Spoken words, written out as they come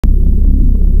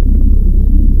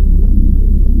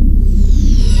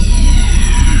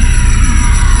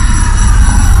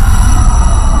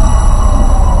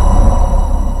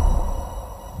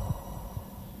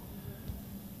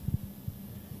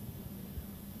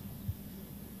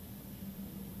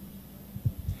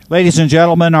Ladies and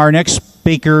gentlemen, our next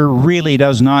speaker really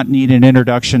does not need an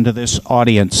introduction to this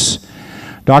audience.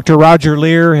 Dr. Roger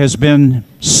Leir has been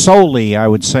solely, I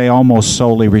would say almost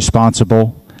solely,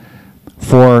 responsible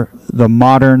for the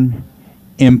modern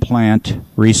implant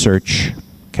research,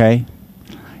 okay?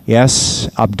 Yes,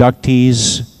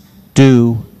 abductees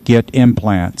do get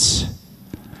implants.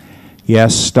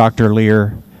 Yes, Dr.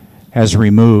 Leir has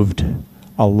removed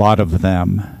a lot of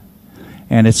them.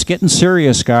 And it's getting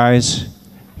serious, guys.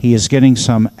 He is getting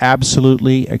some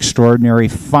absolutely extraordinary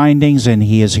findings, and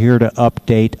he is here to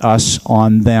update us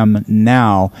on them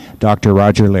now. Dr.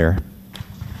 Roger Leir.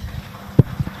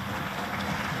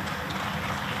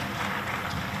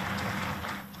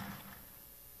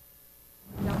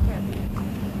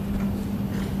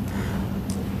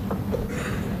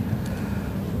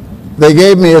 They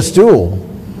gave me a stool.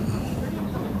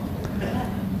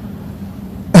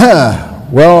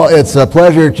 Well, it's a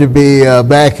pleasure to be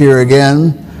back here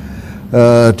again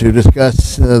to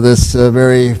discuss this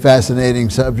very fascinating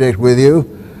subject with you.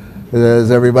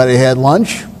 Has everybody had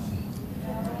lunch?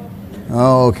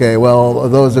 Oh, okay. Well,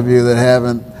 those of you that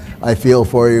haven't, I feel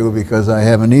for you because I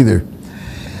haven't either.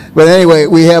 But anyway,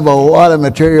 we have a lot of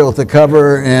material to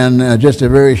cover in just a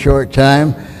very short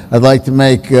time. I'd like to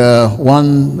make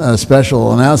one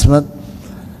special announcement.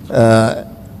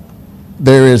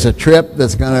 There is a trip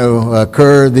that's going to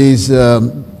occur. These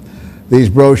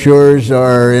brochures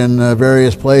are in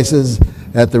various places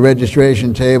at the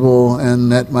registration table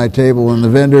and at my table in the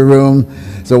vendor room.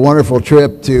 It's a wonderful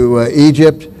trip to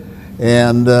Egypt,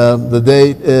 and the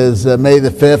date is May the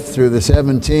 5th through the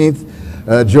 17th.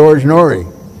 George Norrie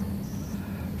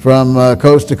from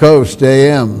Coast to Coast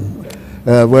AM,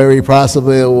 where he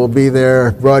possibly will be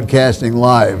there broadcasting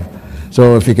live.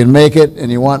 So if you can make it and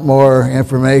you want more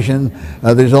information,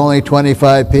 there's only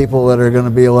 25 people that are going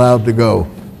to be allowed to go.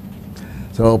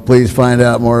 So please find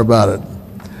out more about it.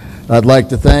 I'd like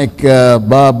to thank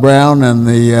Bob Brown and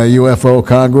the UFO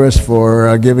Congress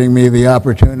for giving me the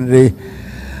opportunity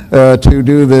to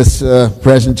do this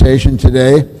presentation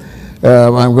today.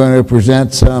 I'm going to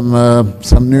present some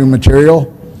new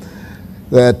material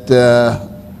that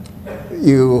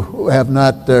you have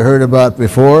not heard about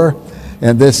before.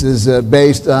 And this is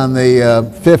based on the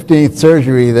 15th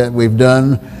surgery that we've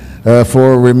done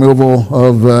for removal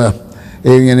of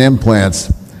alien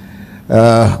implants.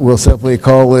 We'll simply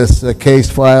call this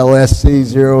case file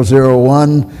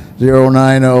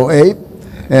SC0010908,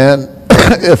 and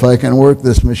if I can work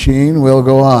this machine, we'll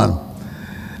go on.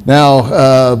 Now,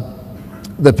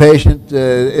 the patient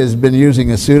has been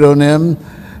using a pseudonym.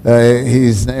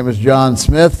 His name is John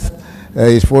Smith.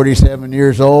 He's 47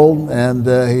 years old, and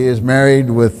he is married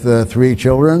with 3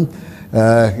 children.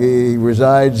 He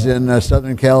resides in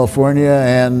Southern California,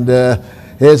 and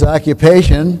his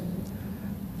occupation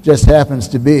just happens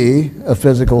to be a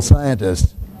physical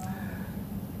scientist.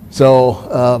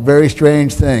 So very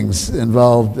strange things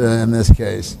involved in this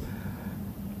case.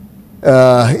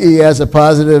 He has a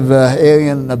positive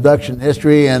alien abduction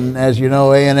history, and as you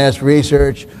know, ANS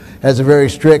research has a very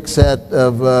strict set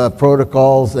of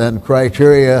protocols and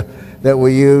criteria that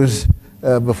we use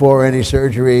before any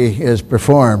surgery is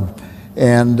performed.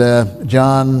 And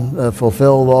John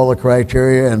fulfilled all the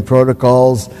criteria and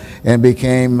protocols and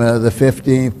became the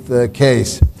 15th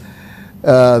case.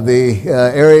 The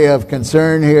area of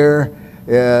concern here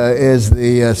is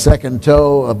the second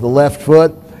toe of the left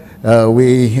foot.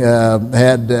 We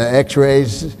had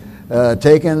x-rays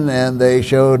taken, and they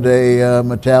showed a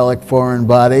metallic foreign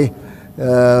body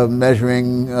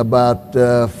measuring about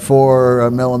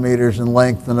 4 millimeters in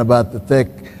length and about the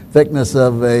thickness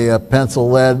of a pencil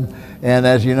lead. And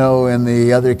as you know, in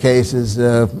the other cases,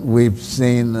 we've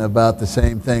seen about the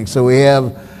same thing. So we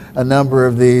have a number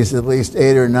of these, at least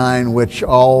 8 or 9, which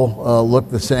all look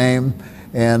the same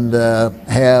and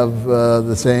have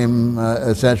the same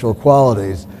essential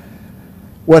qualities.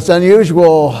 What's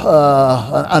unusual,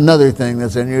 another thing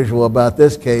that's unusual about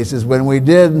this case is when we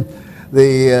did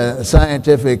the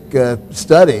scientific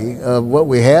study of what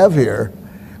we have here,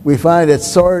 we find it's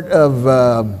sort of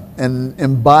an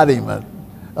embodiment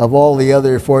of all the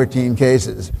other 14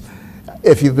 cases.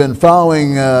 If you've been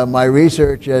following my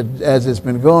research as it's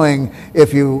been going,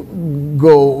 if you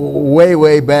go way,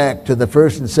 way back to the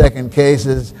first and second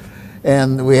cases,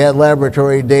 and we had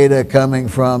laboratory data coming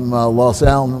from Los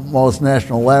Alamos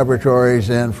National Laboratories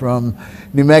and from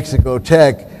New Mexico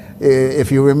Tech.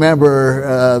 If you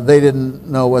remember, they didn't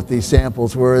know what these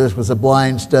samples were. This was a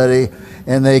blind study,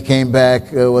 and they came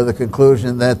back with a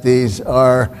conclusion that these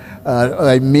are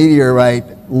a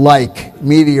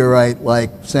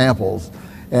meteorite-like samples.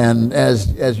 And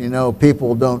as you know,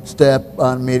 people don't step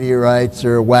on meteorites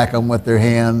or whack them with their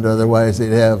hand, otherwise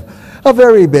they'd have a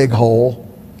very big hole,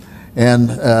 and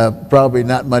probably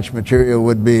not much material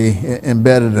would be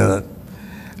embedded in it.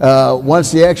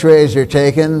 Once the x-rays are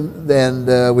taken, then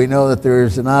we know that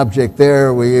there's an object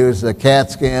there. We use a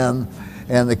CAT scan,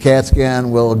 and the CAT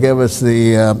scan will give us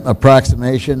the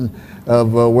approximation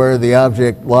of where the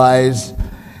object lies,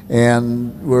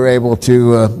 and we're able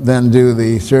to then do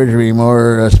the surgery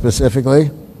more specifically.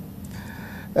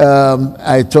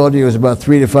 I told you it was about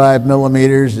 3 to 5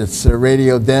 millimeters. It's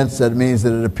radio dense. That means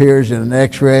that it appears in an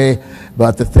x-ray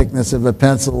about the thickness of a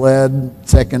pencil lead.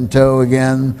 Second toe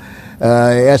again.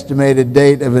 Estimated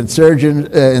date of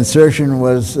insertion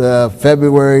was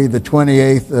February the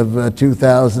 28th of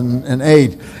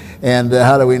 2008. And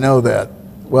how do we know that?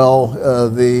 Well,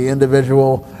 the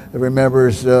individual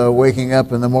remembers waking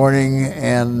up in the morning,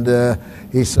 and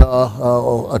he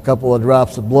saw a couple of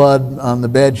drops of blood on the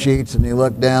bed sheets, and he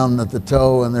looked down at the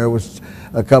toe, and there was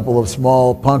a couple of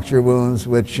small puncture wounds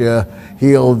which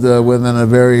healed within a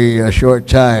very short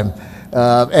time.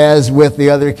 As with the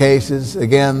other cases,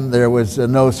 again, there was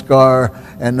no scar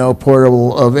and no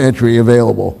portal of entry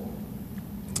available.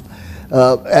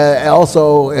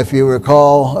 Also, if you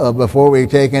recall, before we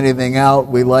take anything out,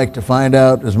 we like to find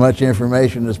out as much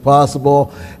information as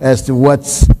possible as to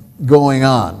what's going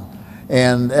on.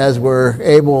 And as we're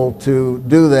able to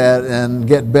do that and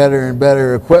get better and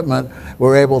better equipment,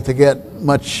 we're able to get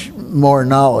much more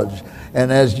knowledge. And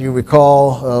as you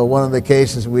recall, one of the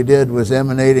cases we did was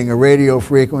emanating a radio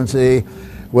frequency,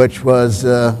 which was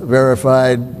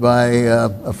verified by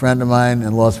a friend of mine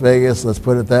in Las Vegas, let's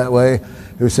put it that way,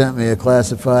 who sent me a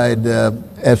classified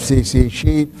FCC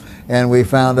sheet, and we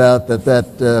found out that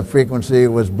that frequency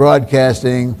was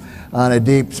broadcasting on a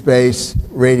deep space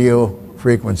radio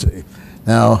frequency.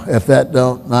 Now, if that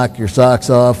don't knock your socks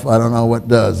off, I don't know what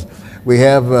does. We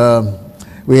have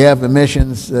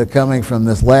emissions coming from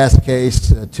this last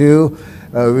case too.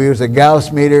 We use a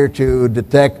Gauss meter to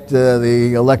detect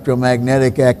the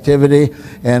electromagnetic activity,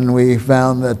 and we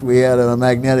found that we had a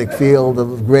magnetic field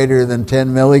of greater than 10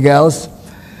 milligauss.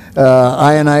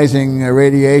 Ionizing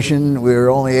radiation, we were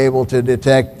only able to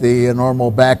detect the normal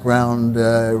background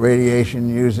radiation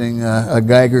using a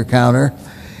Geiger counter.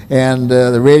 And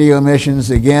the radio emissions,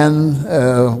 again,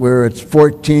 we're at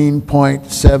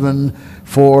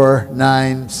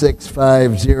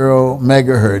 14.749650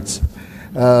 megahertz.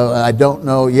 I don't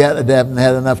know yet. I haven't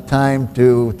had enough time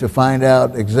to find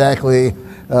out exactly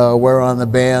where on the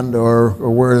band or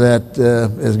where that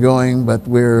is going, but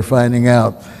we're finding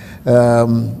out.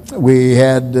 We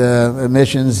had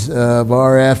emissions of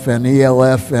RF and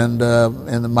ELF and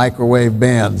the microwave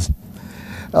bands.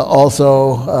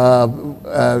 Also,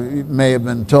 you may have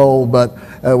been told, but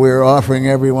we're offering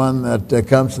everyone that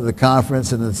comes to the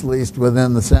conference, and it's at least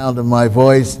within the sound of my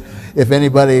voice, if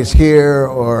anybody's here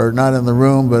or not in the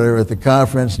room but are at the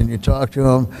conference and you talk to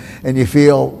them and you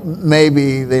feel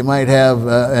maybe they might have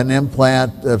an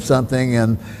implant of something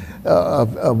and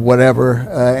of whatever,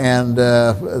 and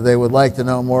they would like to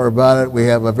know more about it, we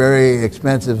have a very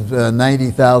expensive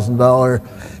 $90,000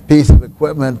 piece of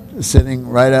equipment sitting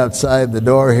right outside the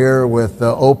door here with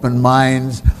Open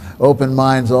Minds. Open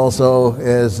Minds also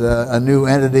is a new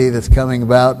entity that's coming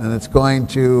about, and it's going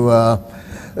to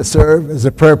serve as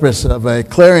a purpose of a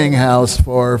clearinghouse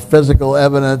for physical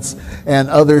evidence and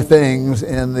other things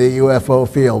in the UFO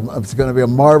field. It's going to be a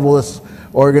marvelous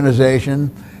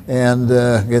organization, and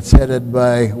it's headed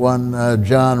by one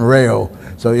John Rayo.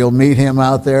 So you'll meet him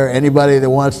out there. Anybody that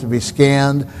wants to be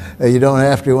scanned, you don't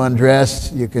have to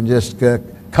undress. You can just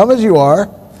come as you are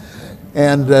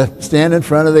and stand in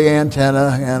front of the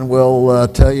antenna, and we'll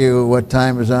tell you what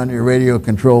time is on your radio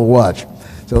control watch.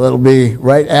 So that'll be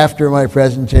right after my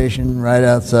presentation, right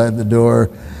outside the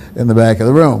door in the back of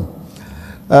the room.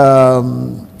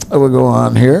 We'll go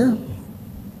on here.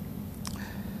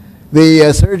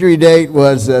 The surgery date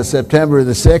was September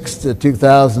the 6th,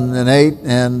 2008,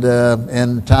 and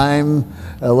in time,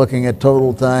 looking at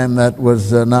total time, that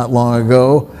was not long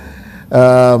ago.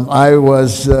 I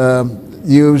was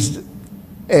used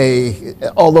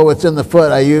although it's in the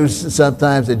foot, I use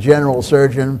sometimes a general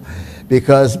surgeon,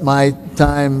 because my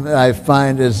time, I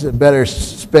find, is better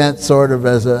spent sort of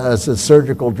as a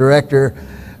surgical director,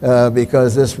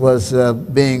 because this was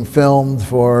being filmed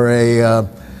for a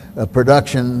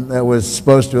production that was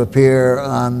supposed to appear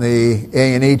on the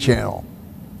A&E channel.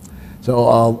 So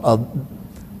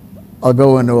I'll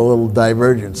go into a little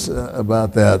divergence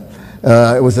about that.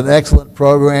 It was an excellent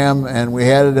program, and we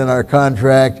had it in our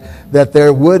contract that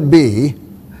there would be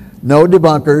no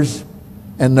debunkers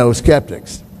and no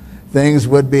skeptics. things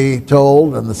would be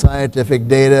told and the scientific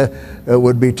data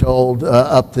would be told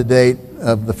up to date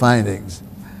of the findings.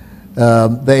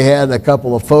 They had a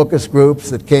couple of focus groups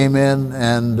that came in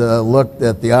and looked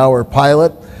at the hour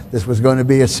pilot. This was going to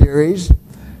be a series,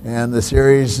 and the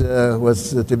series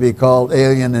was to be called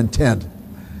Alien Intent.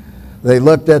 They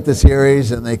looked at the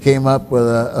series and they came up with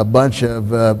a bunch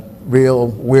of real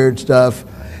weird stuff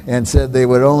and said they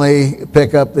would only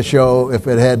pick up the show if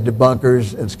it had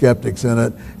debunkers and skeptics in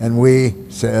it, and we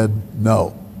said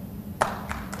no.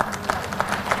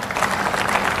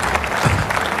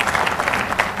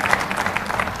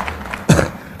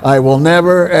 I will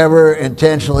never, ever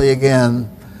intentionally again,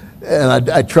 and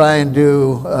I try and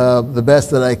do the best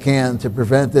that I can to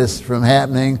prevent this from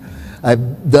happening.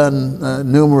 I've done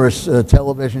numerous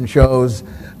television shows.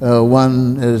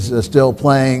 One is still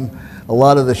playing. A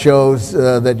lot of the shows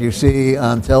that you see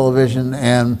on television,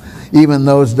 and even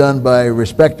those done by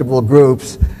respectable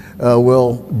groups,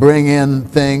 will bring in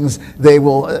things. They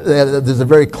will. There's a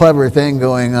very clever thing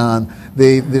going on.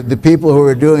 The people who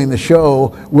are doing the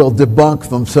show will debunk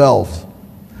themselves.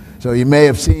 So you may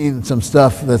have seen some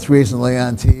stuff that's recently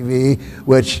on TV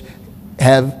which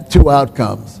have two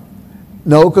outcomes: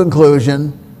 no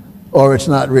conclusion, or it's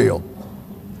not real.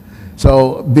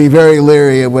 So be very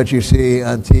leery of what you see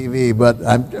on TV, but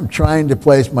I'm trying to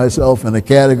place myself in a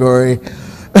category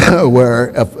where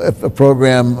if a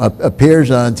program appears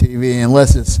on TV,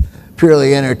 unless it's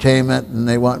purely entertainment and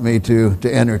they want me to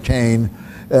entertain,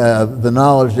 the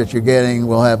knowledge that you're getting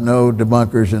will have no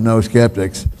debunkers and no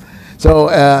skeptics. So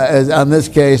on this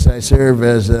case, I serve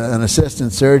as an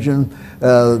assistant surgeon.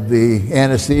 The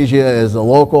anesthesia is a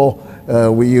local.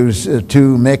 We use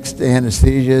two mixed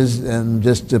anesthesias and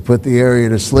just to put the area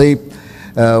to sleep.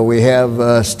 We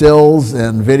have stills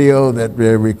and video that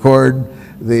record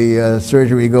the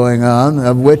surgery going on,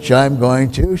 of which I'm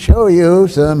going to show you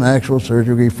some actual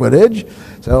surgery footage.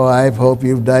 So I hope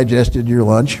you've digested your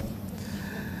lunch.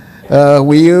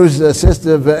 We use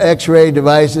assistive X-ray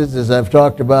devices, as I've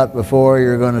talked about before.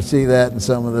 You're going to see that in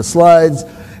some of the slides.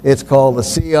 It's called a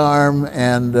C-arm,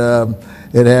 and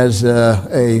it has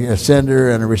a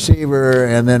sender and a receiver,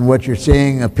 and then what you're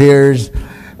seeing appears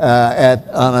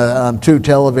on two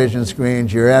television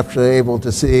screens. You're actually able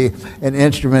to see an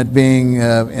instrument being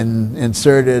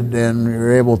inserted, and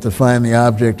you're able to find the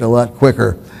object a lot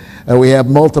quicker. We have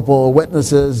multiple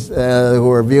witnesses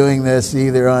who are viewing this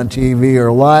either on TV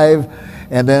or live,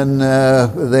 and then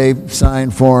they sign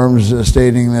forms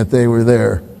stating that they were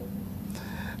there.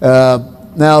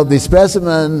 Now, the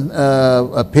specimen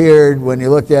appeared, when you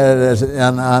looked at it as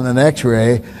on an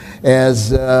X-ray,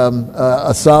 as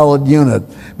a solid unit.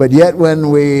 But yet when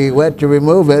we went to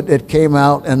remove it, it came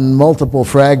out in multiple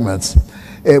fragments.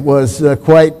 It was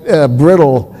quite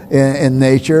brittle in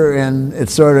nature, and it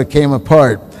sort of came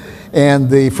apart. And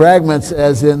the fragments,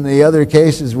 as in the other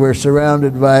cases, were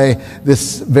surrounded by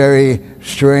this very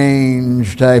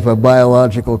strange type of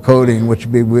biological coating, which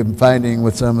we've been finding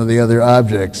with some of the other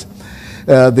objects.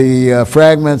 The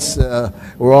fragments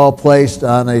were all placed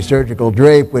on a surgical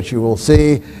drape, which you will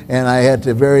see, and I had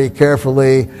to very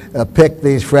carefully pick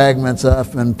these fragments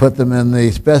up and put them in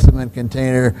the specimen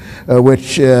container,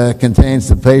 which contains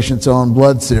the patient's own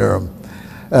blood serum.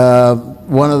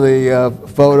 One of the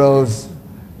photos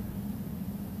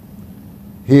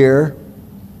here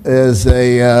is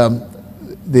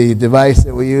the device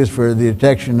that we use for the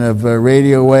detection of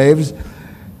radio waves.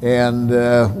 And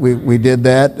we did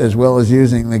that as well as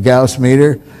using the Gauss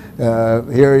meter.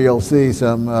 Here you'll see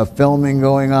some filming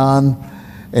going on,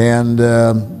 and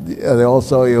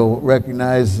also you'll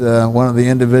recognize one of the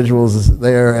individuals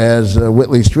there as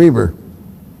Whitley Strieber.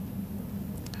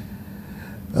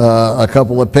 A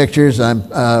couple of pictures. I'm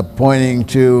pointing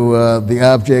to the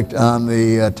object on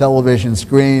the television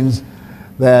screens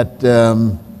that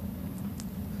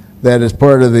is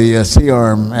part of the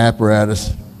C-arm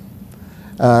apparatus.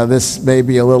 This may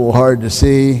be a little hard to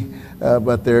see,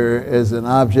 but there is an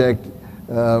object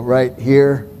right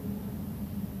here,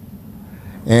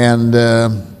 and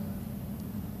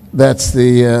that's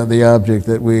the object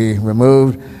that we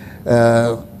removed.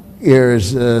 Here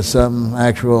is some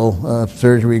actual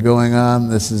surgery going on.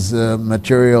 This is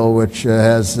material which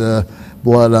has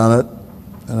blood on it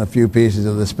and a few pieces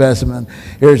of the specimen.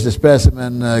 Here's the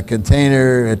specimen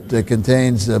container. It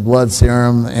contains blood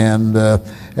serum and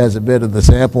has a bit of the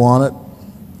sample on it.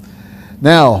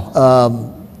 Now,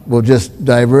 we'll just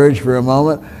diverge for a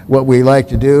moment. What we like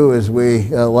to do is we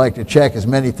like to check as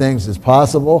many things as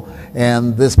possible,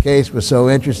 and this case was so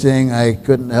interesting I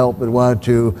couldn't help but want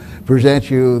to present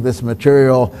you this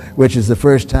material, which is the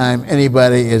first time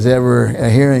anybody is ever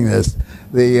hearing this.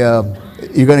 The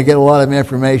you're going to get a lot of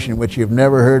information which you've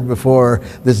never heard before.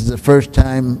 This is the first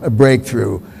time a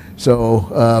breakthrough. So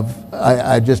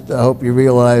I just hope you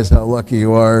realize how lucky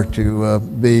you are to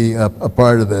be a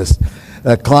part of this.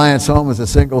 Client's home is a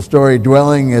single-story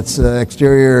dwelling. Its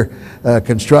exterior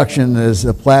construction is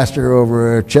a plaster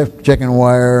over chicken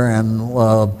wire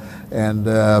and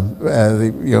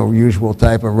the usual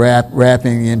type of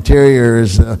wrapping. The interior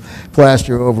is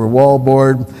plaster over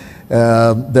wallboard.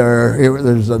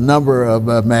 There's a number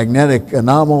of magnetic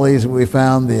anomalies we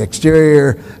found. The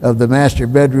exterior of the master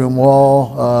bedroom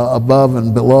wall, above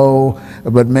and below,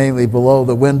 but mainly below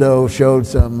the window, showed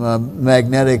some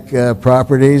magnetic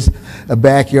properties. A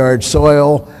backyard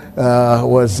soil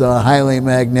was highly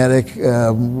magnetic,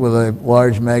 with a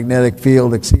large magnetic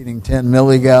field exceeding 10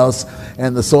 milligauss,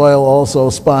 and the soil also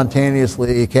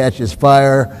spontaneously catches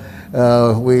fire.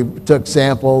 We took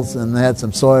samples and had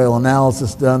some soil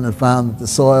analysis done and found that the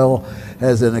soil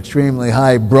has an extremely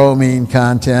high bromine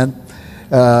content.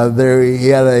 He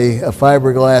had a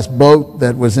fiberglass boat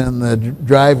that was in the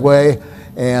driveway,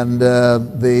 and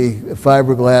the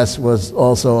fiberglass was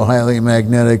also highly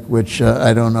magnetic, which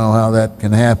I don't know how that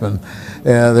can happen.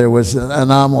 There was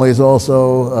anomalies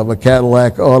also of a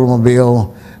Cadillac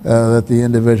automobile that the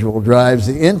individual drives.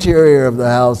 The interior of the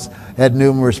house had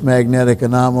numerous magnetic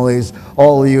anomalies.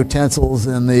 All the utensils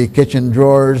in the kitchen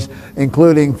drawers,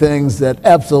 including things that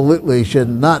absolutely should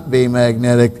not be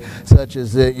magnetic, such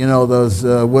as those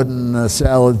wooden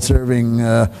salad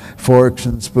serving forks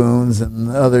and spoons and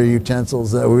other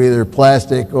utensils that were either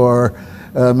plastic or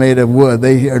made of wood.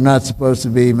 They are not supposed to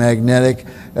be magnetic.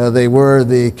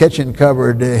 The kitchen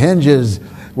cupboard hinges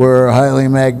were highly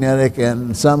magnetic,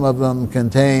 and some of them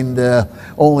contained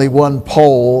only one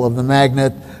pole of the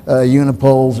magnet.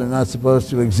 Unipoles are not supposed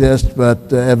to exist,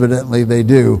 but evidently they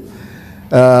do.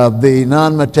 The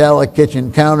non-metallic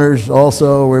kitchen counters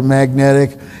also were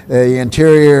magnetic. The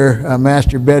interior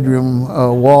master bedroom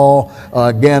wall,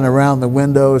 again around the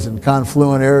windows and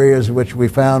confluent areas which we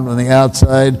found on the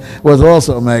outside, was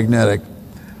also magnetic.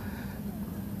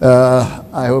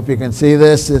 I hope you can see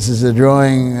this. This is a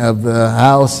drawing of the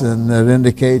house, and it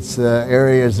indicates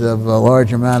areas of a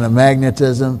large amount of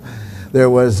magnetism. There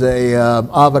was a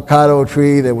avocado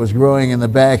tree that was growing in the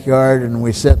backyard, and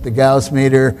we set the Gauss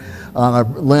meter on a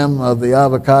limb of the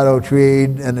avocado tree,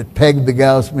 and it pegged the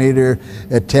Gauss meter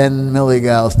at 10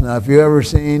 milligauss. Now, if you've ever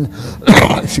seen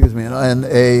excuse me, an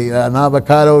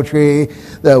avocado tree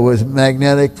that was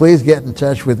magnetic, please get in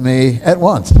touch with me at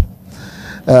once.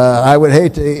 I would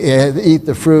hate to eat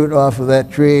the fruit off of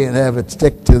that tree and have it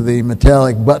stick to the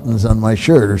metallic buttons on my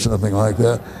shirt or something like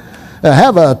that.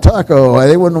 Have a taco.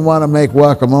 They wouldn't want to make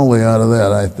guacamole out of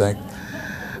that, I think.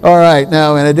 All right,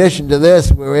 now in addition to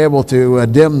this, we were able to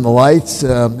dim the lights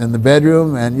in the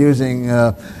bedroom, and using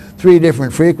 3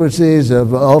 different frequencies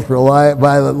of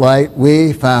ultraviolet light,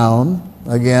 we found,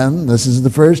 again, this is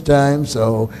the first time,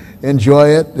 so enjoy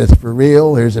it. It's for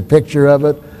real. Here's a picture of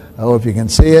it. I hope you can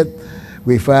see it.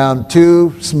 We found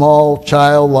 2 small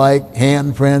childlike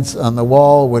handprints on the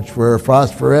wall which were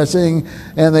phosphorescing,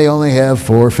 and they only have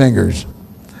 4 fingers.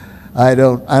 I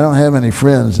don't have any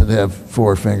friends that have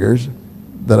 4 fingers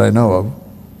that I know of.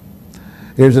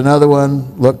 Here's another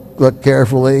one. Look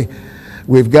carefully.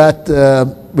 We've got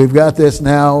this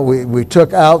now. We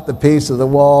took out the piece of the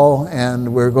wall,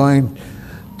 and we're going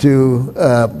to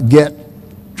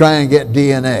try and get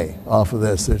DNA off of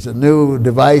this. There's a new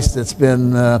device that's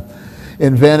been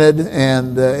invented,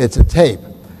 and it's a tape,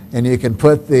 and you can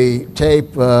put the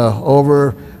tape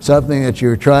over something that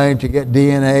you're trying to get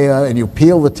DNA and you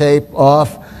peel the tape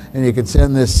off, and you can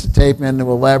send this tape into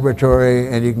a laboratory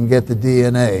and you can get the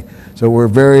DNA. So we're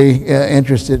very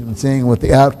interested in seeing what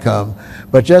the outcome,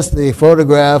 but just the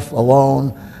photograph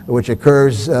alone, which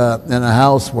occurs in a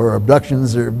house where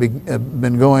abductions have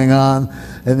been going on,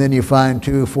 and then you find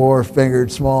 2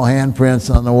 4-fingered small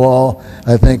handprints on the wall,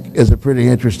 I think is a pretty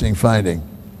interesting finding.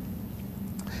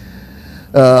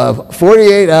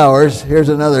 48 hours, here's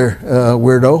another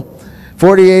weirdo.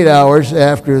 48 hours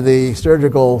after the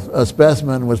surgical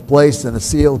specimen was placed in a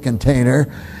sealed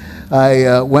container,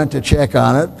 I went to check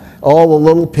on it. All the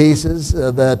little pieces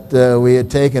that we had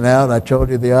taken out, I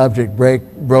told you the object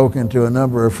broke into a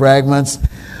number of fragments.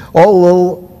 All the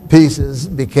little pieces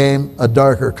became a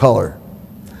darker color.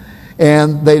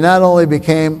 And they not only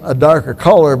became a darker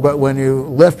color, but when you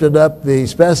lifted up the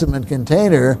specimen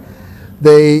container,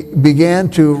 they began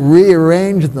to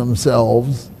rearrange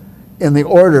themselves in the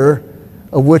order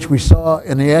of which we saw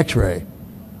in the X-ray.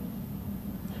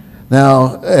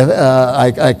 Now,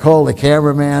 I called the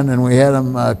cameraman, and we had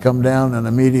him come down and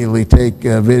immediately take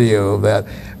video of that.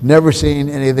 Never seen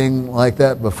anything like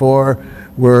that before.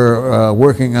 we're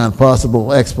working on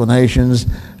possible explanations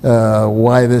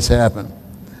why this happened.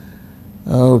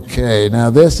 Okay, now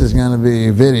this is going to be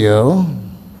video,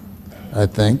 I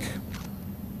think.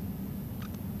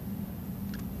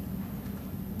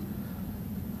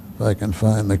 If I can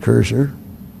find the cursor.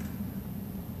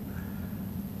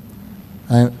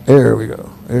 There we go.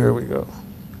 There we go.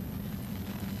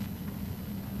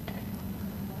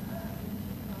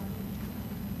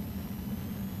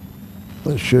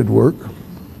 This should work.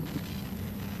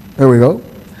 There we go.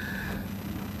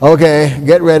 Okay,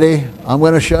 get ready. I'm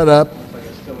going to shut up.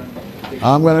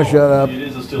 I'm going to shut up.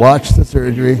 Watch the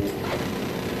surgery.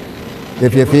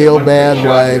 If you feel bad,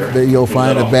 why, you'll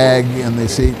find a bag in the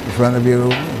seat in front of you, in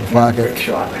the pocket.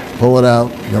 Pull it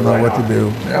out. You'll know what to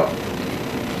do. Yep.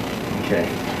 Okay.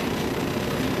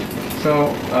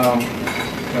 So,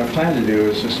 what I plan to do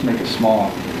is just make a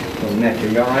small little nick. Are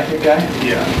you all right here, guy?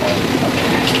 Yeah.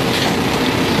 Okay.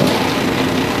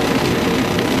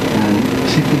 And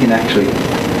see if we can actually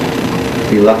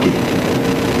be lucky.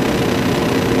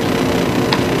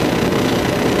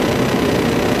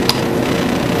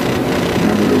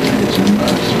 Remember, we need some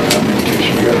surrounding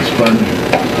tissue. We got a sponge.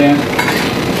 Dan?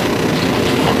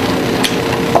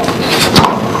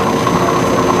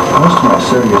 Most of my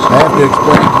surgeries. I have to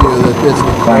explain to you that this is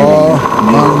all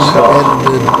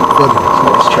unedited footage.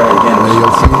 Let's try it again.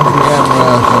 You'll see the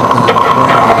camera sometimes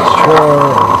pointing to the floor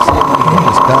or the ceiling,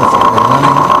 it's constantly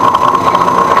running.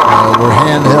 We're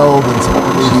handheld in some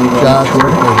of these shots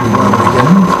because we wanted to get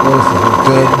as close as we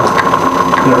could.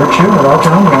 Did it hurt you at all,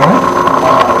 John? You all right?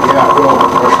 Yeah, well,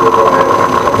 push the button.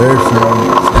 There's some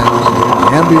sound in the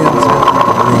ambience of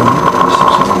the room.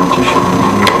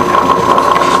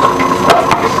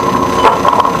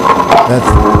 That's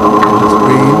the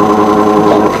screen,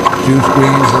 2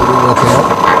 screens that we look at.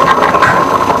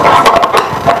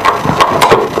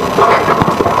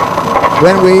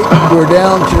 When we were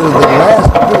down to the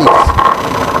last piece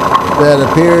that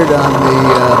appeared on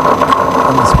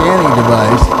the scanning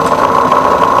device,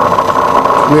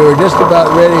 we were just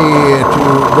about ready to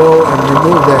go and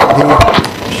remove that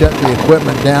piece, shut the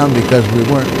equipment down because we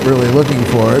weren't really looking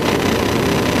for it.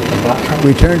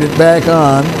 We turned it back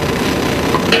on.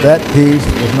 That piece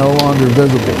is no longer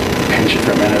visible. Pinch it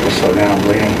for a minute, it'll slow down, I'm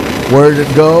bleeding. Where did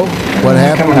it go? What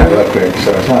happened? Coming out real quick,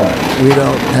 so it's not. We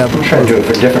don't have. I'm trying to do it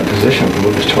for a different position.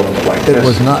 Move this toilet like this. It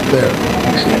was not there.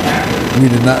 We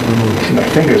did not remove it. See my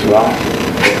fingers well.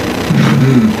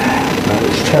 Not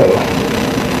his toe.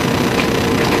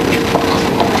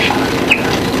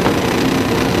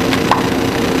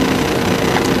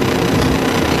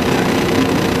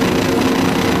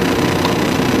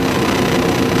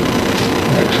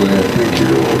 Actually, I think you're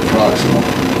a little proximal.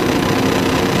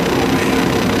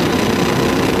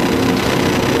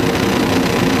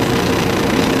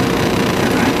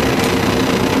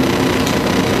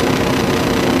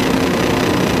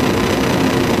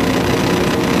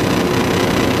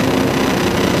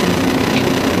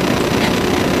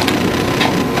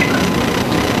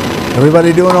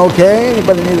 Everybody doing okay?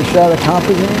 Anybody need a shot of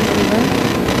composite?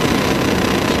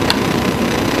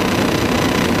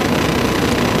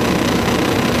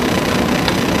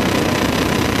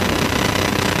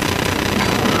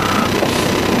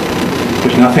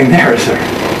 There's nothing there, is there?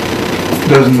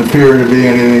 Doesn't appear to be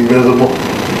anything visible.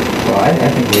 Well, I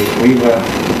think we've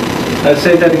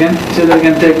say that again. Say that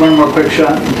again. Take one more quick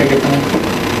shot and take it from.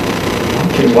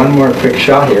 Okay, one more quick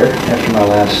shot here after my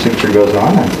last suture goes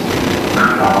on. And,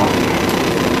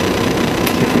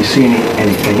 if we see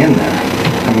anything in there.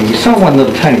 I mean, we saw one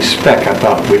little tiny speck. I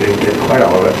thought we didn't get quite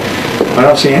all of it. I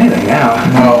don't see anything now.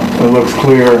 No, it looks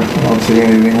clear. I don't see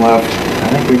anything left.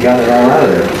 I think we got it all out of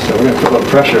there. So we're going to put a little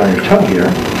pressure on your toe here.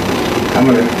 I'm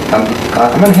going to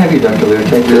have you, Dr. Leir,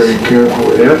 take Very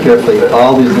carefully. very carefully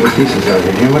all these little pieces out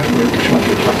here. Do you know which ones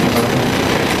you're talking about?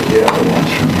 Yeah, the ones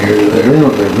from here to They're there.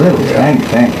 little tiny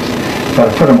things. So I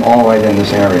put them all right in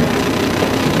this area.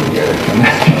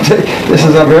 This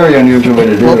is a very unusual way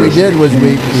to do it. What we did was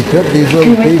we took these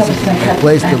little pieces and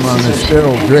placed them on the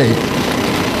sterile drape.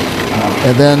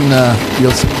 And then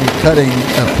you'll see me cutting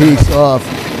a piece off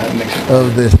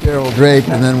of the sterile drape,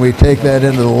 and then we take that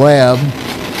into the lab.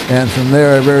 And from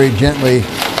there, I very gently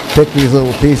pick these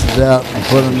little pieces out and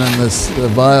put them in this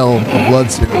vial of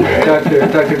blood serum.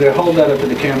 Doctor, hold that up to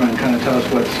the camera and kind of tell us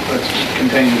what's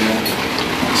contained in there.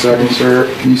 Second,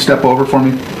 sir. Can you step over for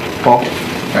me, Paul?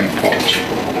 Thank you.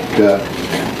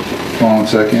 Hold on a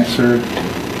second, sir.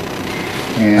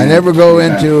 I never go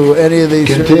into any of these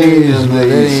Contained surgeries in with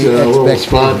these any little expectation.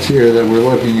 spots here that we're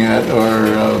looking at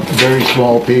are very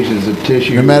small pieces of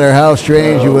tissue. No matter how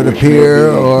strange you would which may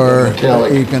appear be or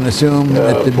metallic, you can assume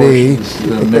it to be, portions, it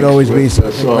could mixed always be with,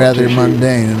 something soft rather tissue.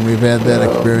 mundane, and we've had that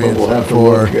But experience we'll have to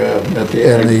before look at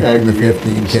the in the aggregate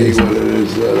 15 and see cases. what it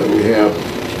is that we have.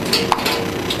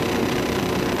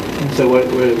 So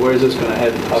where is this going to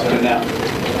head up to now?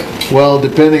 Well,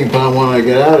 depending upon when I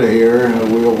get out of here,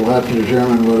 we will have to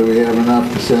determine whether we have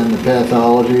enough to send to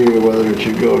pathology or whether it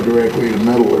should go directly to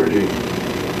metallurgy.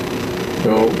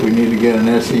 So we need to get an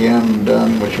SEM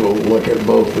done, which will look at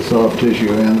both the soft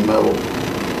tissue and the metal.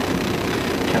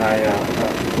 Can I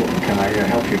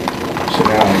help you sit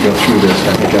down and go through this?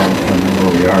 I think I know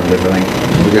where we are with everything.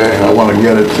 Okay, I want to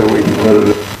get it so we can put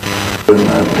it in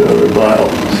that other vial.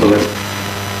 So let's.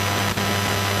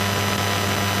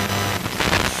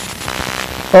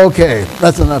 Okay,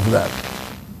 that's enough of that.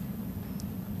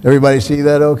 Everybody see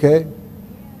that okay?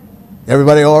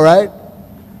 Everybody all right?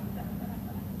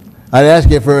 I'd ask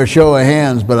you for a show of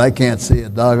hands, but I can't see a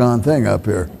doggone thing up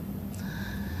here.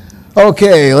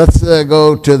 Okay, let's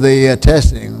go to the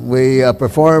testing. We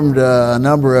performed a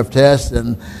number of tests,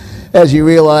 and as you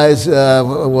realize,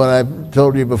 what I've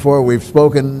told you before, we've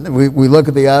spoken, we look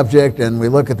at the object and we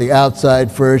look at the outside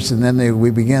first, and then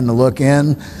we begin to look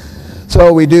in.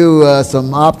 So we do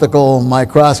some optical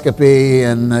microscopy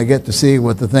and get to see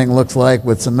what the thing looks like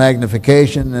with some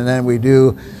magnification, and then we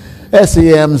do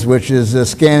SEMs, which is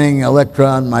scanning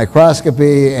electron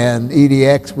microscopy, and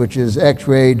EDX, which is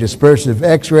X-ray dispersive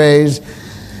X-rays,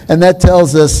 and that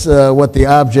tells us what the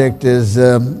object is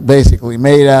basically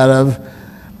made out of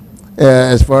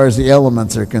as far as the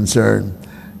elements are concerned.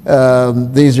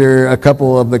 These are a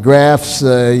couple of the graphs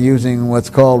using what's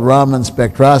called Raman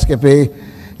spectroscopy,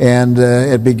 and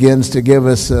it begins to give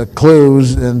us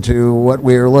clues into what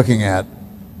we are looking at.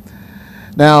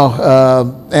 Now,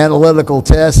 analytical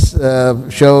tests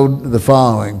showed the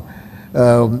following.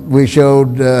 We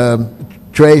showed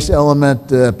trace element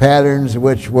patterns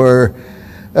which were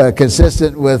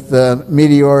consistent with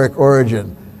meteoric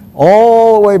origin,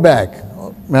 all the way back.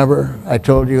 Remember, I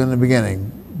told you in the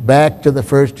beginning, back to the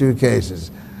first two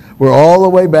cases. We're all the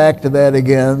way back to that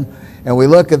again. And we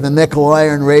look at the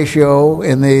nickel-iron ratio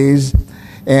in these,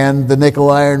 and the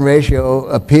nickel-iron ratio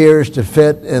appears to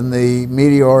fit in the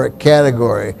meteoric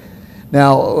category.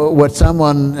 Now, what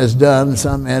someone has done,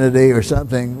 some entity or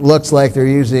something, looks like they're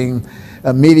using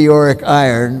a meteoric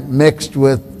iron mixed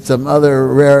with some other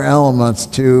rare elements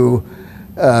to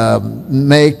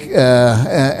make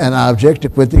an object, to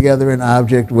put together an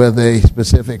object with a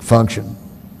specific function.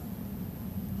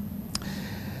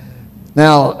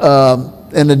 Now,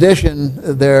 in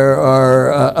addition, there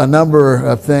are a number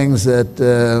of things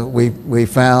that we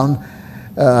found.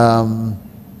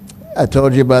 I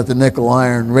told you about the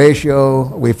nickel-iron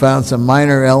ratio. We found some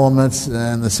minor elements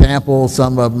in the sample.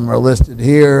 Some of them are listed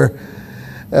here.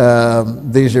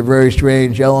 These are very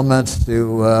strange elements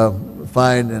to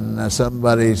find in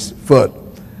somebody's foot.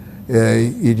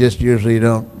 You just usually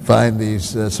don't find these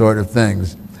sort of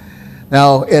things.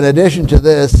 Now, in addition to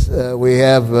this, we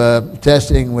have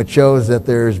testing which shows that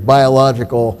there's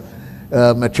biological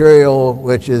material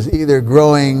which is either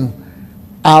growing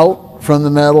out from the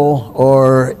metal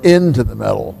or into the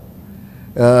metal.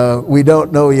 We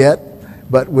don't know yet,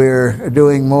 but we're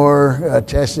doing more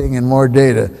testing and more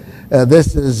data.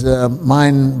 This is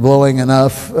mind-blowing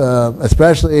enough,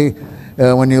 especially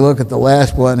when you look at the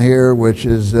last one here, which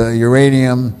is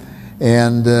uranium.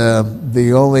 And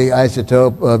the only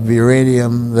isotope of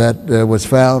uranium that was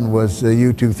found was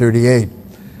U-238,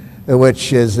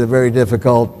 which is very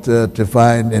difficult to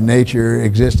find in nature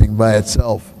existing by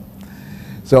itself.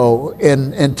 So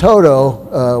in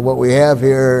toto, what we have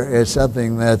here is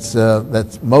something that's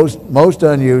most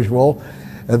unusual.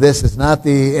 This is not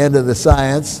the end of the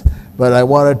science, but I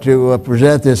wanted to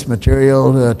present this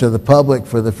material to the public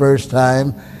for the first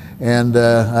time. And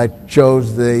I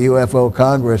chose the UFO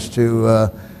Congress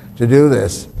to do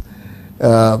this.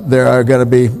 There are going to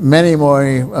be many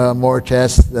more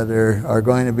tests that are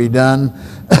going to be done,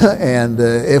 and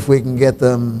if we can get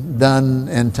them done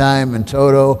in time in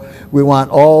toto, we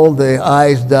want all the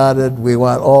I's dotted, we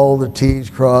want all the T's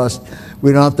crossed.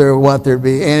 We don't want there to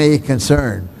be any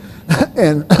concern.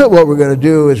 And what we're going to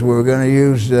do is we're going to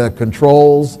use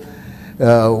controls,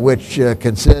 which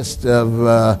consist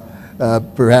of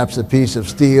perhaps a piece of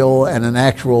steel and an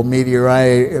actual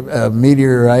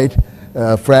meteorite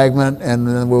fragment, and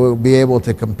then we'll be able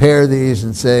to compare these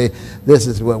and say, this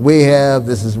is what we have,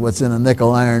 this is what's in a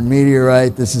nickel-iron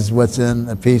meteorite, this is what's in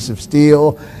a piece of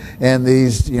steel, and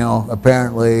these,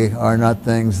 apparently are not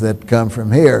things that come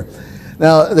from here.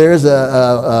 Now, there's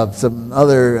some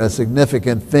other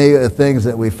significant things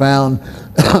that we found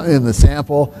in the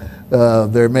sample.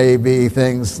 There may be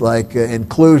things like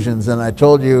inclusions, and I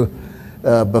told you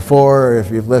before, if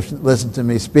you've listened to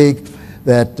me speak,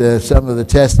 that some of the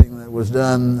testing that was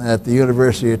done at the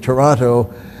University of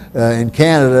Toronto in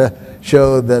Canada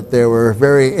showed that there were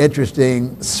very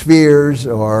interesting spheres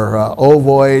or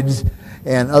ovoids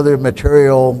and other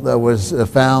material that was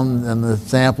found in the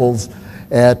samples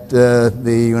at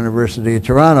the University of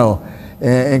Toronto,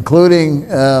 including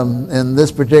in this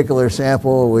particular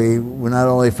sample, we not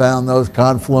only found those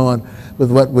confluent with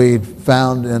what we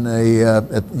found in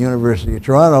at the University of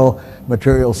Toronto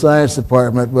Material Science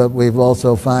Department, but we've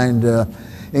also found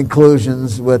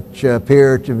inclusions which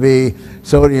appear to be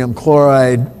sodium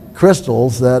chloride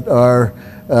crystals that are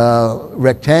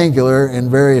rectangular in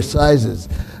various sizes.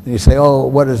 And you say, oh,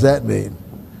 what does that mean?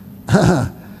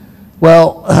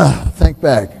 Well, think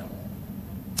back.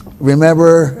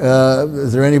 Remember,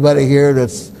 is there anybody here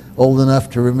that's old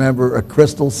enough to remember a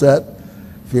crystal set?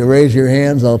 If you raise your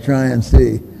hands, I'll try and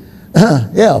see.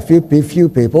 Yeah, a few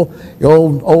people. The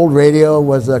old radio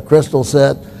was a crystal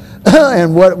set.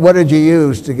 And what did you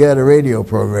use to get a radio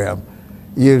program?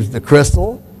 You used the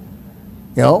crystal,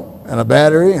 and a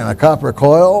battery and a copper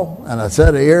coil and a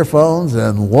set of earphones,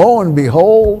 and lo and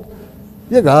behold,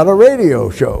 you got a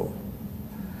radio show.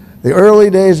 The early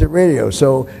days of radio.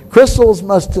 So crystals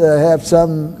must have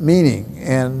some meaning,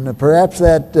 and perhaps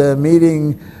that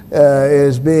meaning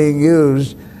is being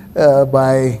used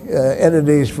by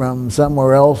entities from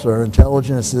somewhere else or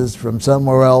intelligences from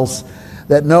somewhere else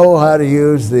that know how to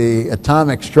use the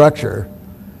atomic structure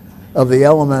of the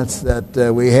elements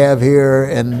that we have here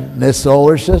in this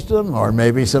solar system, or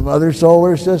maybe some other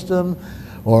solar system,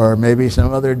 or maybe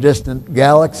some other distant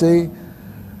galaxy.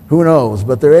 Who knows?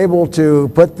 But they're able to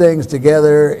put things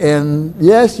together in,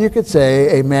 yes, you could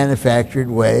say, a manufactured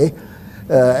way,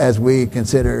 as we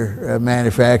consider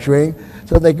manufacturing.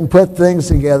 So they can put things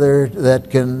together that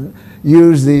can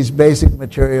use these basic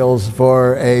materials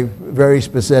for a very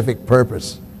specific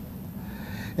purpose.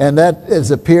 And that it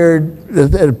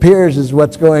appears as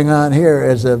what's going on here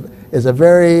is a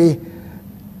very,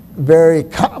 very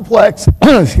complex,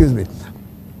 excuse me,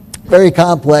 very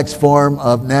complex form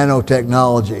of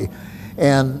nanotechnology.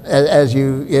 And as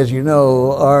you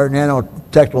know, our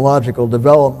nanotechnological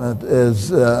development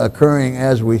is occurring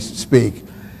as we speak.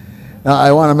 Now,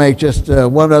 I want to make just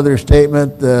one other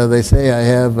statement. They say I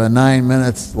have 9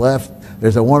 minutes left.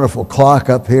 There's a wonderful clock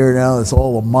up here now. It's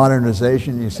all a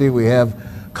modernization. You see we have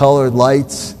colored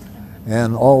lights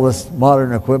and all this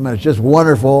modern equipment. It's just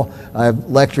wonderful. I've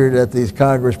lectured at these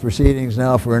Congress proceedings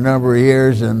now for a number of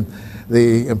years, and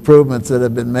the improvements that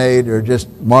have been made are just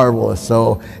marvelous.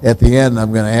 So at the end,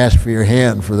 I'm going to ask for your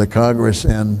hand for the Congress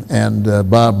and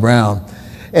Bob Brown.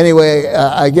 Anyway,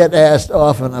 I get asked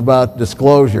often about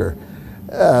disclosure.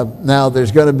 Now,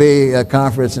 there's going to be a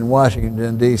conference in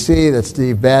Washington, D.C. that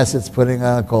Steve Bassett's putting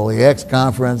on called the X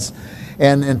Conference.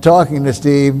 And in talking to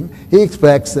Steve, he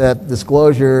expects that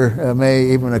disclosure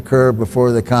may even occur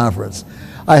before the conference.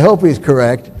 I hope he's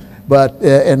correct. But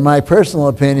in my personal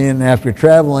opinion, after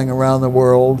traveling around the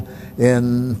world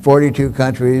in 42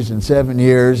 countries in 7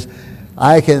 years,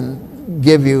 I can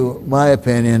give you my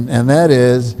opinion, and that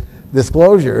is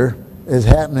disclosure is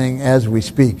happening as we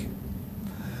speak.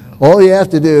 All you have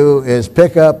to do is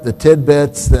pick up the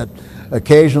tidbits that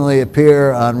occasionally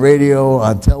appear on radio,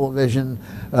 on television,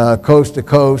 coast to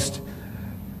coast.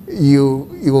 You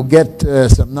will get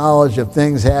some knowledge of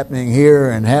things happening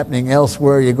here and happening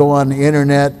elsewhere. You go on the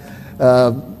internet,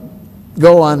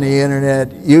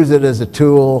 use it as a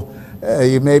tool.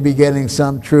 You may be getting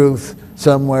some truth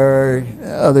somewhere.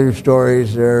 Other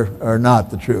stories are not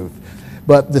the truth.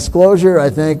 But disclosure, I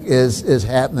think, is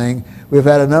happening. We've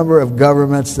had a number of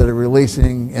governments that are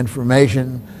releasing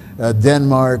information,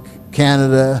 Denmark,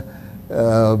 Canada,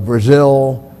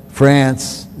 Brazil,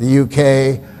 France, the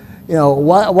UK.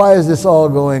 Why is this all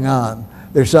going on?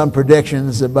 There's some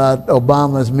predictions about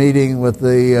Obama's meeting with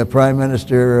the Prime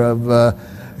Minister of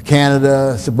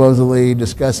Canada, supposedly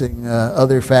discussing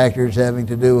other factors having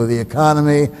to do with the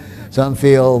economy. Some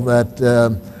feel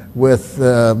that with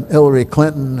Hillary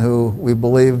Clinton, who we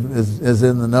believe is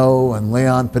in the know, and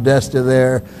Leon Podesta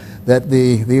there, that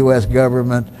the U.S.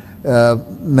 government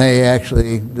may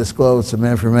actually disclose some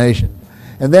information.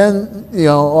 And then,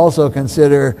 also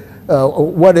consider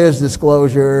what is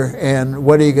disclosure and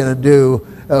what are you going to do,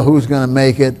 who's going to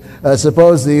make it.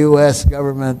 Suppose the U.S.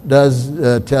 government does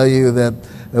tell you that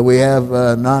We have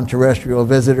non-terrestrial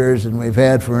visitors, and we've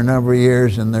had for a number of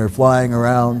years, and they're flying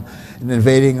around and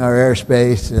invading our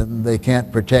airspace, and they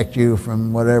can't protect you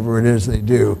from whatever it is they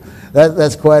do.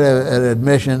 That's quite an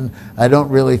admission. I don't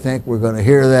really think we're going to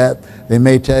hear that. They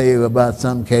may tell you about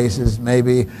some cases,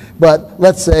 maybe. But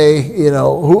let's say,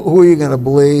 who are you going to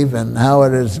believe and how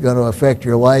it is going to affect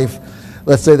your life?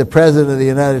 Let's say the President of the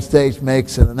United States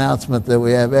makes an announcement that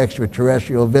we have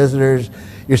extraterrestrial visitors.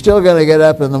 You're still going to get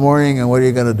up in the morning, and what are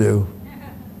you going to do?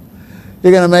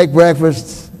 You're going to make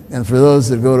breakfast, and for those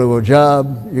that go to a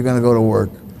job, you're going to go to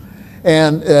work.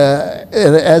 And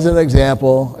as an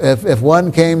example, if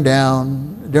one came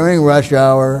down during rush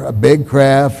hour, a big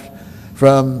craft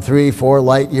from 3-4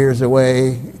 light years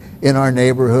away in our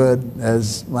neighborhood,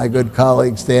 as my good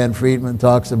colleague Stan Friedman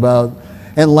talks about,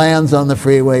 and lands on the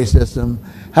freeway system,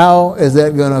 how is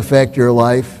that going to affect your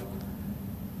life?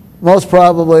 Most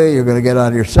probably you're going to get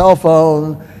on your cell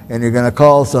phone and you're going to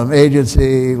call some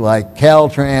agency like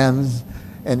Caltrans,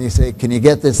 and you say, can you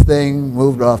get this thing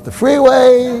moved off the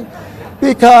freeway?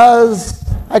 Because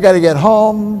I got to get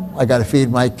home, I got to feed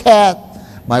my cat,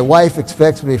 my wife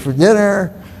expects me for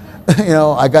dinner,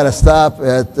 I got to stop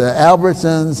at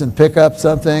Albertsons and pick up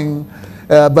something.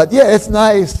 But yeah, it's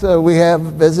nice. We have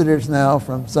visitors now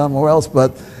from somewhere else,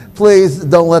 but please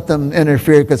don't let them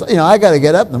interfere, because I got to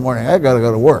get up in the morning, I got to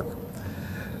go to work.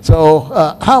 So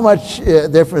how much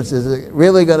difference is it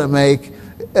really going to make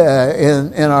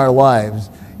in our lives?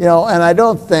 And I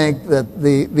don't think that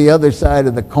the other side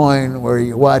of the coin, where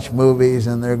you watch movies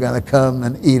and they're going to come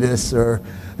and eat us, or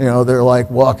they're like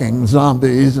walking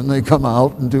zombies and they come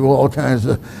out and do all kinds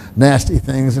of nasty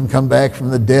things and come back from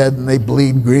the dead and they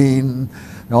bleed green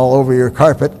and all over your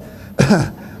carpet.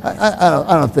 I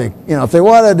don't think, if they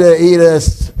wanted to eat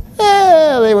us,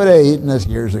 they would have eaten us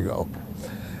years ago.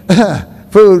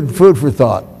 Food for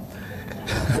thought.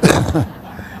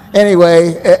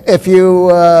 Anyway, if you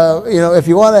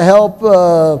want to help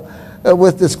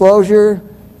with disclosure,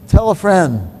 tell a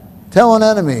friend, tell an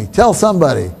enemy, tell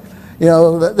somebody.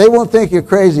 They won't think you're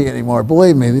crazy anymore.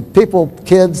 Believe me,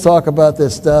 kids talk about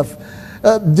this stuff.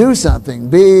 Do something.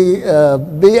 Be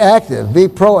active. Be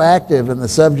proactive in the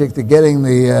subject of getting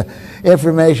the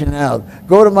information out.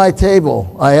 Go to my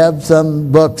table. I have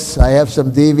some books. I have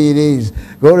some DVDs.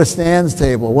 Go to Stan's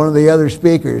table, one of the other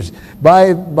speakers.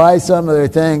 Buy some of their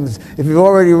things. If you've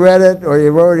already read it or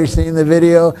you've already seen the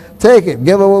video, take it.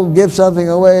 Give something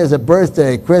away as a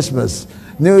birthday, Christmas,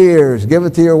 New Year's. Give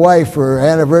it to your wife for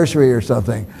anniversary or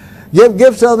something.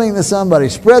 Give something to somebody.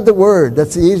 Spread the word.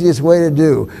 That's the easiest way to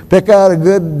do. Pick out a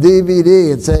good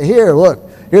DVD and say, here, look,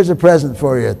 here's a present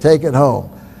for you. Take it home.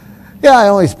 Yeah, I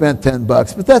only spent $10,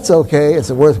 but that's okay.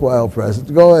 It's a worthwhile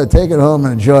present. Go ahead, take it home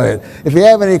and enjoy it. If you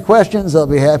have any questions, I'll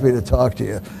be happy to talk to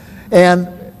you. And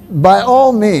by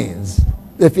all means,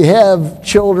 if you have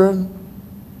children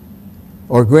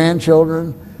or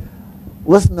grandchildren,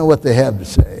 listen to what they have to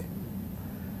say.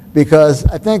 Because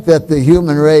I think that the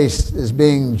human race is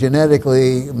being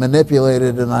genetically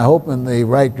manipulated, and I hope in the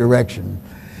right direction.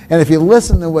 And if you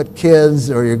listen to what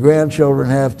kids or your grandchildren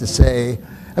have to say,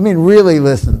 really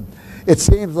listen. It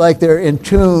seems like they're in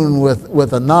tune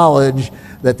with a knowledge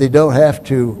that they don't have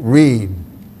to read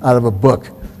out of a book.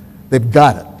 They've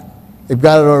got it. They've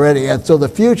got it already. And so the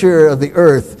future of the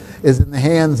earth is in the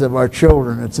hands of our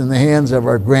children. It's in the hands of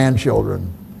our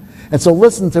grandchildren. And so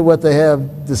listen to what they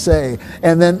have to say,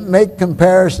 and then make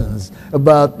comparisons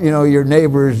about, your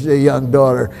neighbor's young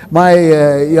daughter. My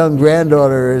young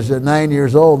granddaughter is 9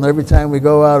 years old, and every time we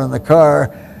go out in the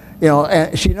car,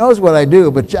 and she knows what I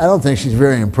do, but I don't think she's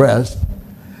very impressed.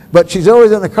 But she's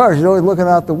always in the car. She's always looking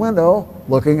out the window,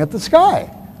 looking at the sky.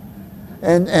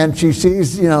 And she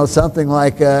sees, something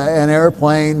like an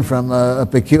airplane from a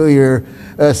peculiar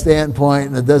standpoint,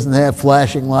 and it doesn't have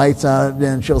flashing lights on it,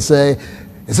 and she'll say,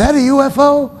 is that a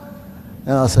UFO?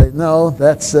 And I'll say, no,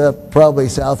 that's probably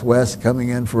Southwest coming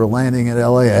in for a landing at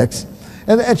LAX.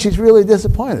 And she's really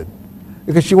disappointed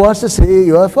because she wants to see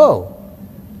a UFO.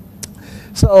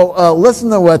 So listen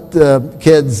to what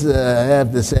kids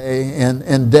have to say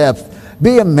in depth.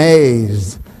 Be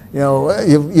amazed.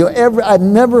 I've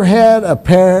never had a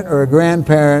parent or a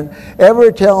grandparent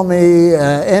ever tell me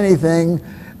anything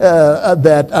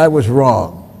that I was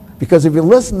wrong. Because if you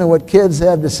listen to what kids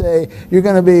have to say, you're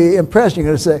going to be impressed. You're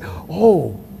going to say, oh,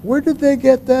 where did they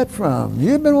get that from?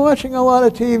 You've been watching a lot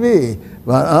of TV.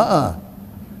 But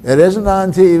it isn't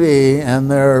on TV. And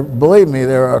believe me,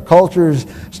 there are cultures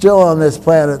still on this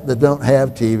planet that don't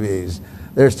have TVs.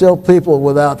 There's still people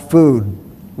without food,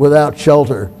 without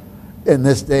shelter in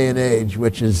this day and age,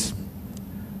 which is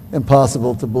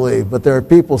impossible to believe. But there are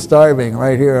people starving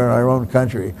right here in our own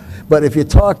country. But if you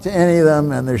talk to any of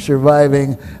them and they're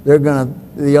surviving,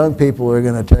 the young people are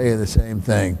going to tell you the same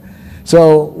thing.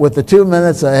 So with the 2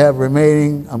 minutes I have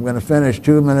remaining, I'm going to finish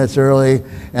 2 minutes early.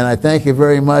 And I thank you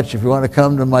very much. If you want to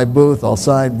come to my booth, I'll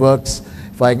sign books.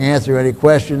 If I can answer any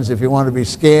questions, if you want to be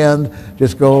scanned,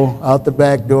 just go out the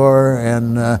back door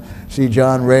and see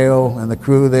John Rayo and the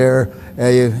crew there.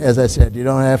 As I said, you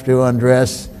don't have to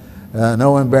undress,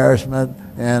 no embarrassment,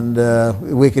 and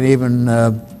we can even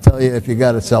tell you if you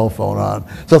got a cell phone on.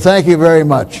 So thank you very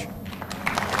much.